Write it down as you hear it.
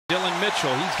Dylan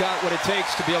Mitchell, he's got what it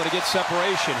takes to be able to get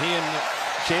separation. He and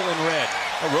Jalen Red.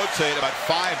 They'll rotate about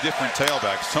 5 different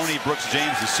tailbacks. Tony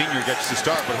Brooks-James, the senior, gets to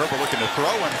start, but Herbert looking to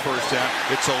throw in first down.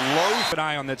 It's a low. An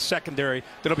eye on that secondary.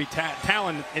 That'll be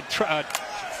Talon.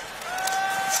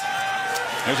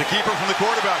 There's a keeper from the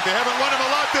quarterback. They haven't run him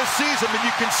a lot this season, but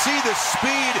you can see the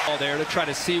speed. All there to try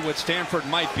to see what Stanford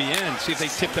might be in, see if they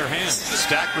tip their hands.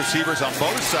 Stacked receivers on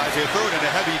both sides. They throw it into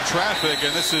heavy traffic,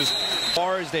 and this is as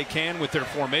far as they can with their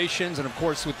formations and, of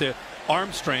course, with the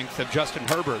arm strength of Justin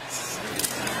Herbert.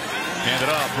 Hand it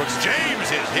off. Brooks-James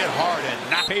is hit hard and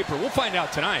not paper. We'll find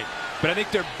out tonight. But I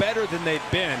think they're better than they've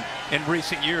been in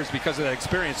recent years because of that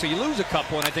experience. So you lose a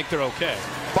couple, and I think they're okay.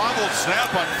 Bobbled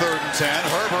snap on 3rd and 10.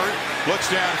 Herbert looks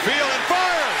downfield and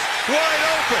fires. Wide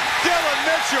open. Dylan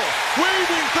Mitchell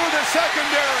weaving through the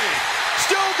secondary.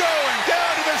 Still going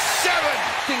down to the 7.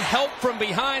 Help from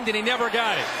behind, and he never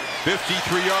got it.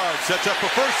 53 yards. Sets up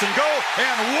for 1st and goal.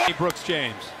 And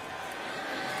Brooks-James.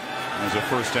 There's a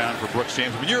first down for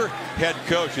Brooks-James. When your head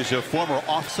coach is a former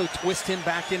so twist him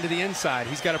back into the inside.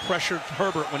 He's got to pressure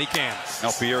Herbert when he can. Now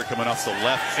Pierre coming off the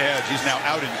left edge. He's now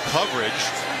out in coverage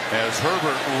as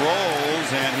Herbert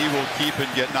rolls, and he will keep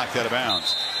and get knocked out of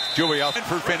bounds. Joey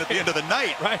Stanford fan at the end of the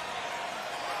night. Right.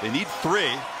 They need 3.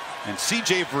 And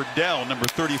C.J. Verdell, number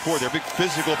 34, their big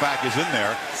physical back, is in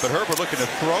there. But Herbert looking to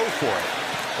throw for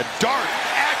it. A dart.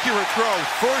 Accurate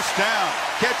throw, first down.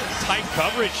 Get tight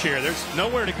coverage here. There's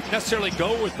nowhere to necessarily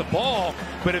go with the ball,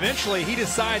 but eventually he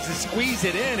decides to squeeze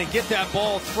it in and get that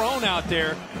ball thrown out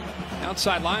there.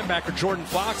 Outside linebacker Jordan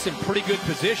Fox in pretty good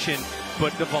position,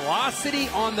 but the velocity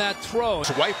on that throw.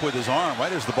 Swipe with his arm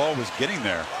right as the ball was getting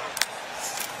there.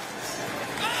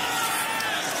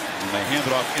 And they hand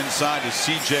it off inside to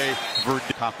C.J.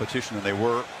 Verdell. Competition than they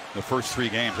were the first 3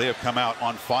 games. They have come out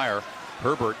on fire.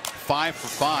 Herbert 5 for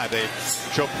 5. They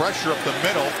show pressure up the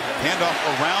middle, handoff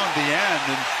around the end,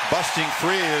 and busting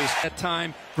free is at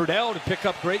time Verdell to pick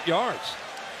up great yards.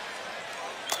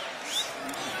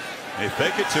 They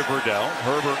fake it to Verdell.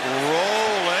 Herbert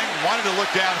rolling, wanted to look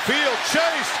downfield,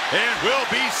 chased, and will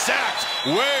be sacked.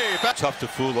 Way back. Tough to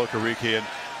fool Okereke, and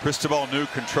Cristobal knew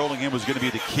controlling him was going to be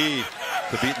the key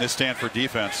to beating the Stanford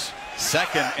defense.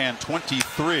 2nd and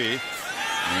 23.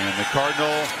 And the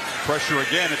Cardinal pressure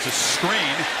again. It's a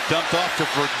screen dumped off to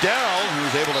Verdell,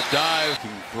 who's able to dive.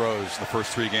 Throws the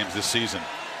first 3 games this season.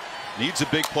 Needs a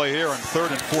big play here on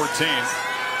 3rd and 14.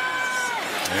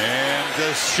 And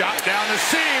a shot down the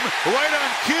seam, right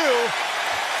on cue.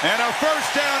 And a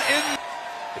first down in.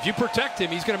 If you protect him,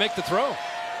 he's going to make the throw.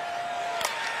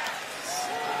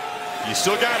 You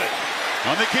still got it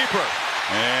on the keeper.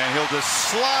 And he'll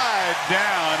just slide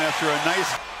down after a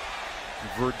nice.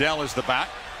 Verdell is the back.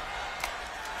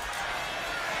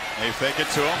 They fake it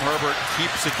to him. Herbert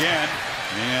keeps again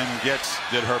and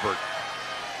did Herbert.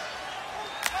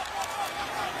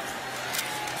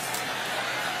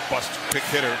 Bust quick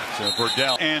hitter to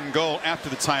Verdell. And goal after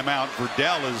the timeout.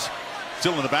 Verdell is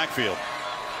still in the backfield.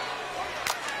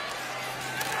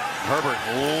 Herbert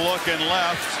looking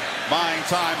left, buying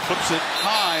time, flips it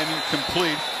high and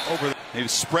complete over. They've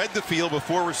spread the field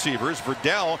before receivers.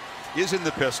 Verdell is in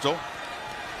the pistol.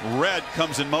 Red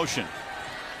comes in motion.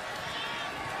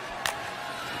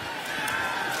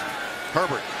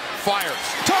 Herbert fires.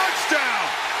 Touchdown!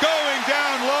 Going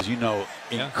down low. As you know,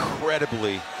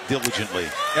 incredibly diligently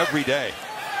every day.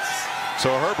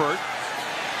 So Herbert,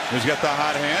 who's got the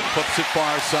hot hand, flips it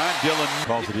far side. Dylan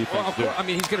calls the defense. Well, I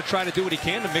mean, he's going to try to do what he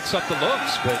can to mix up the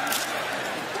looks, but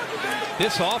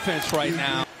this offense right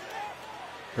now.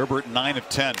 Herbert 9 of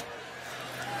 10.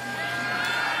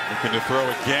 Looking to throw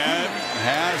again,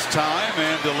 has time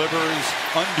and delivers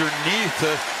underneath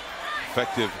the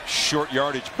effective short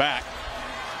yardage back.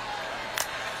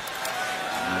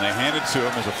 And they hand it to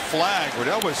him as a flag.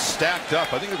 Verdell was stacked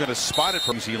up. I think they're going to spot it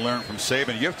from as he learned from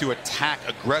Saban. You have to attack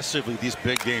aggressively these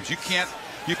big games. You can't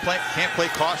play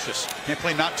cautious. Can't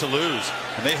play not to lose.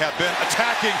 And they have been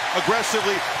attacking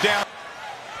aggressively down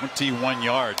 21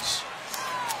 yards.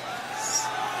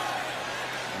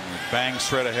 Bang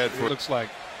straight ahead for looks like.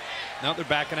 Now they're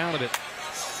backing out of it.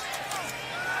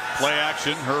 Play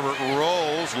action. Herbert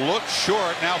rolls, looks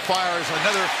short, now fires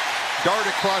another dart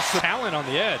across the talent on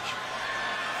the edge.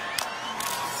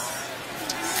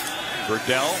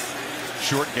 Verdell,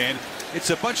 short gain.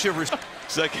 It's a bunch of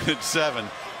 2nd and 7.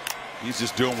 He's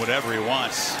just doing whatever he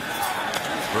wants.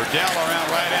 Verdell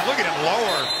around right hand. Look at him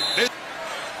lower.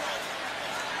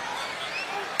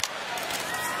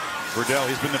 Verdell,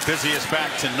 he's been the busiest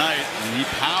back tonight, and he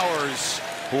powers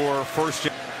for first.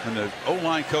 When the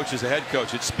O-line coach is the head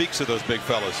coach, it speaks to those big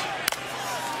fellas.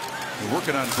 We're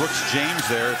working on Brooks-James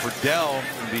there. Verdell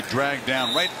can be dragged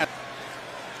down right at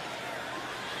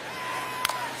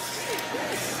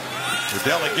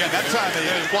Riddell again. That time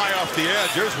they fly off the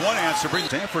edge. There's one answer.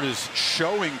 Stanford is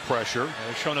showing pressure.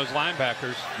 They're showing those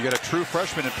linebackers. You got a true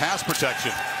freshman in pass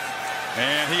protection.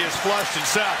 And he is flushed and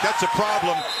sacked. That's a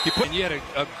problem. And you had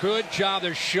a good job.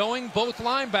 They're showing both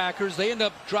linebackers. They end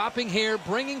up dropping here,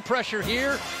 bringing pressure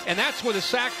here, and that's where the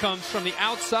sack comes from the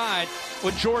outside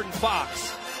with Jordan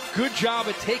Fox. Good job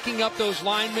at taking up those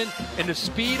linemen, and the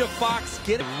speed of Fox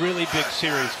getting a really big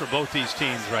series for both these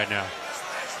teams right now.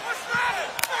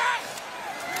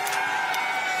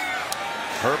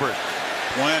 Herbert,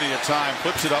 plenty of time,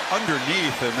 flips it up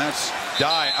underneath, and that's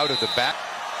Dye out of the back.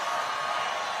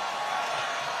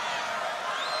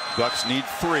 Ducks need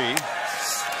 3.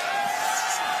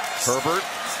 Herbert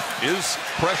is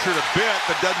pressured a bit,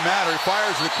 but doesn't matter. He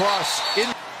fires it across.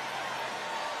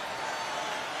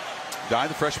 Dye,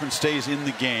 the freshman, stays in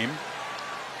the game.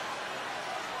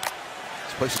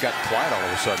 This place has got quiet all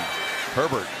of a sudden.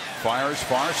 Herbert fires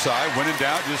far side. When in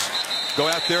doubt, just go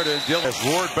out there to deal. Has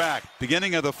roared back.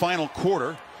 Beginning of the final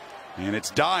quarter. And it's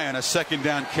Dye on a second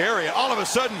down carry. All of a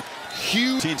sudden,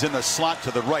 huge. He's in the slot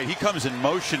to the right. He comes in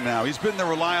motion now. He's been the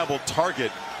reliable target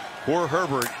for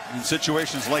Herbert in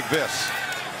situations like this.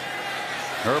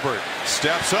 Herbert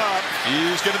steps up.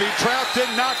 He's going to be trapped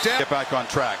and knocked out. Get back on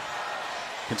track.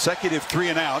 Consecutive 3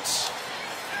 and outs.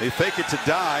 They fake it to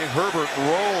Dye. Herbert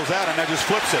rolls out and now just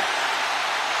flips it.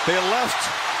 They left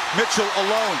Mitchell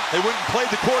alone. They wouldn't play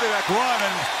the quarterback run,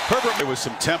 and Herbert. There was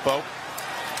some tempo.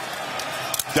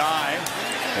 Dye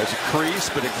has a crease,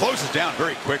 but it closes down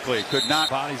very quickly. Could not.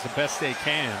 Bodies the best they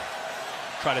can.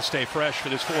 Try to stay fresh for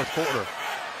this fourth quarter.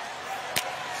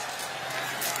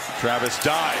 Travis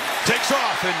Dye takes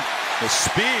off, and the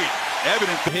speed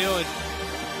evident. He'll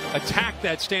attack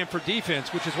that Stanford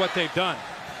defense, which is what they've done.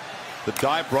 The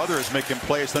Dye brothers making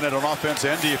plays then at an offense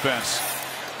and defense.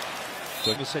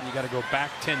 All of a sudden, you got to go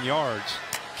back 10 yards.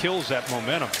 Kills that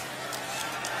momentum.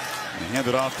 They hand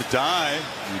it off to Dye,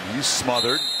 and he's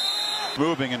smothered.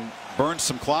 Moving and burns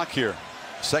some clock here.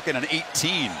 2nd and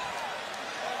 18.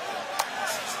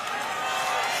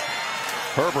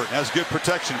 Herbert has good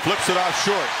protection, flips it off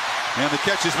short. And the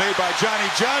catch is made by Johnny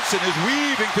Johnson, who's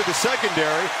weaving to the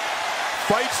secondary.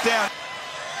 Fights down.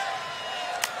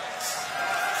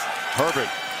 Herbert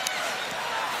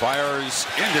fires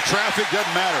into traffic,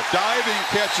 doesn't matter. Diving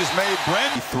catch is made.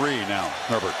 Brent 3 now.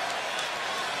 Herbert.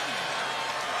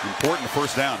 Important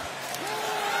first down.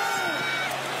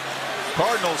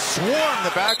 Cardinals swarm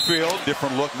the backfield.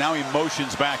 Different look. Now he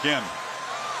motions back in.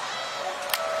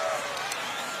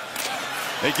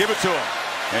 They give it to him.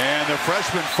 And the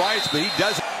freshman fights, but he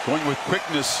doesn't. Going with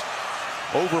quickness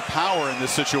over power in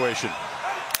this situation.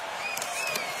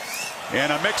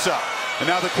 And a mix-up. And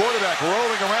now the quarterback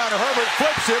rolling around. And Herbert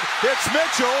flips it. It's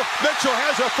Mitchell. Mitchell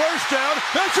has a first down.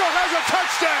 Mitchell has a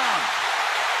touchdown.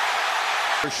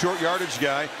 A short yardage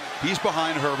guy. He's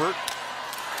behind Herbert.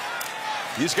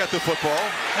 He's got the football,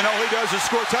 and all he does is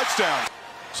score a touchdown.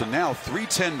 So now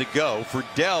 3:10 to go. For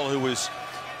Dell, who was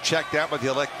checked out by the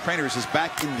elect trainers, is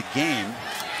back in the game.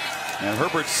 And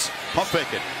Herbert's pump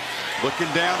faking. Looking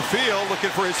downfield, looking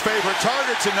for his favorite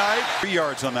target tonight. 3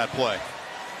 yards on that play.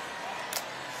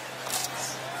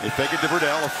 They fake it to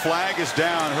Riddell. A flag is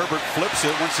down. Herbert flips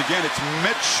it. Once again, it's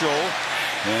Mitchell.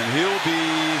 And he'll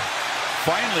be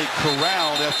finally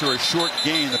corralled after a short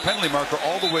gain. The penalty marker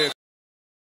all the way.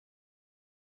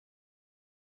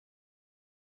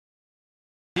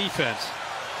 Defense.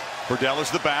 Riddell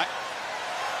is the back.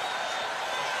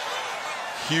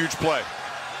 Huge play.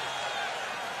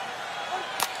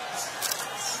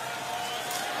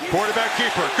 Quarterback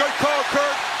keeper. Good call,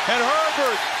 Kirk. And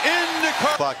Herbert in the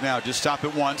clock now. Just stop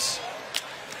it once.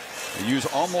 They use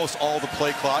almost all the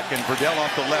play clock, and Riddell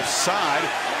off the left side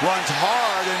runs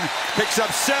hard and picks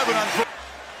up 7 on.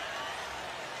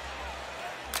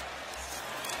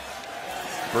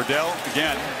 Riddell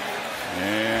again,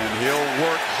 and he'll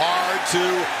work hard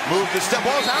to move the step.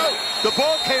 Ball's out. The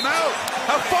ball came out.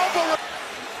 A fumble.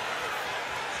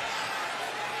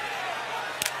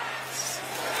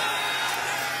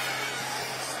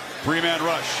 Three-man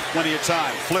rush. Plenty of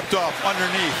time. Flipped off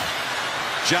underneath.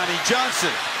 Johnny Johnson.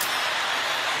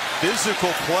 Physical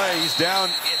play. He's down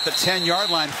at the 10-yard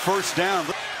line. First down.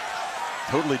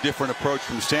 Totally different approach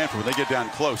from Stanford when they get down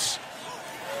close.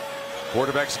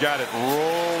 Quarterback's got it.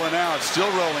 Rolling out. Still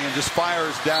rolling and just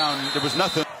fires down. There was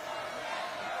nothing.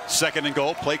 2nd and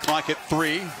goal. Play clock at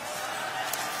 3.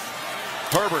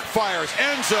 Herbert fires.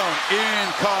 End zone.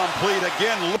 Incomplete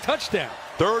again. Touchdown.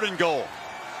 3rd and goal.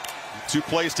 2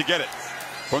 plays to get it.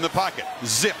 From the pocket.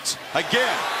 Zipped.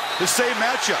 Again. The same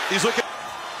matchup. He's looking.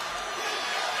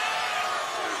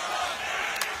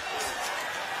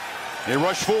 They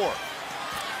rush 4.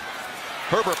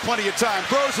 Herbert, plenty of time,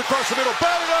 throws across the middle,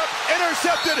 batted up,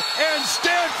 intercepted, and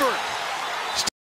Stanford